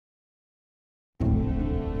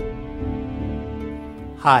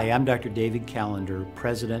Hi, I'm Dr. David Callender,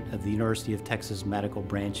 President of the University of Texas Medical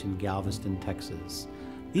Branch in Galveston, Texas.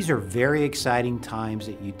 These are very exciting times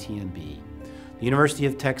at UTMB. The University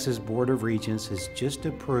of Texas Board of Regents has just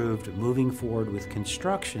approved moving forward with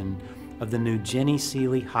construction of the new Jenny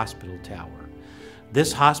Seeley Hospital Tower.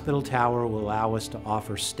 This hospital tower will allow us to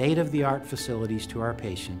offer state-of-the-art facilities to our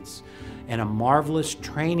patients and a marvelous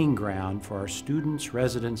training ground for our students,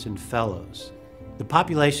 residents, and fellows. The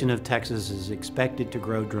population of Texas is expected to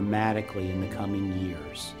grow dramatically in the coming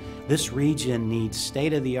years. This region needs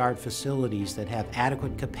state-of-the-art facilities that have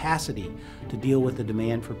adequate capacity to deal with the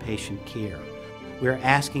demand for patient care. We're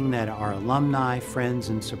asking that our alumni, friends,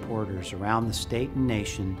 and supporters around the state and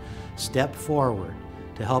nation step forward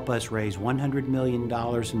to help us raise $100 million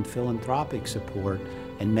in philanthropic support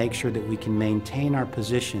and make sure that we can maintain our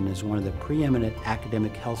position as one of the preeminent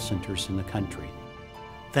academic health centers in the country.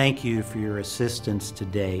 Thank you for your assistance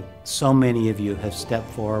today. So many of you have stepped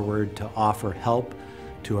forward to offer help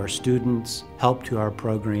to our students, help to our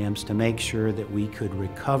programs to make sure that we could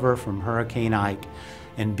recover from Hurricane Ike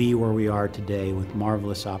and be where we are today with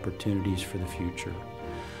marvelous opportunities for the future.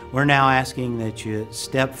 We're now asking that you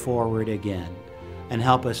step forward again and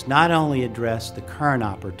help us not only address the current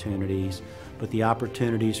opportunities, but the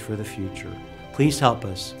opportunities for the future. Please help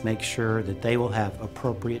us make sure that they will have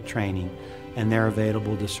appropriate training and they're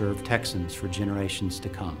available to serve Texans for generations to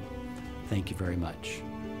come. Thank you very much.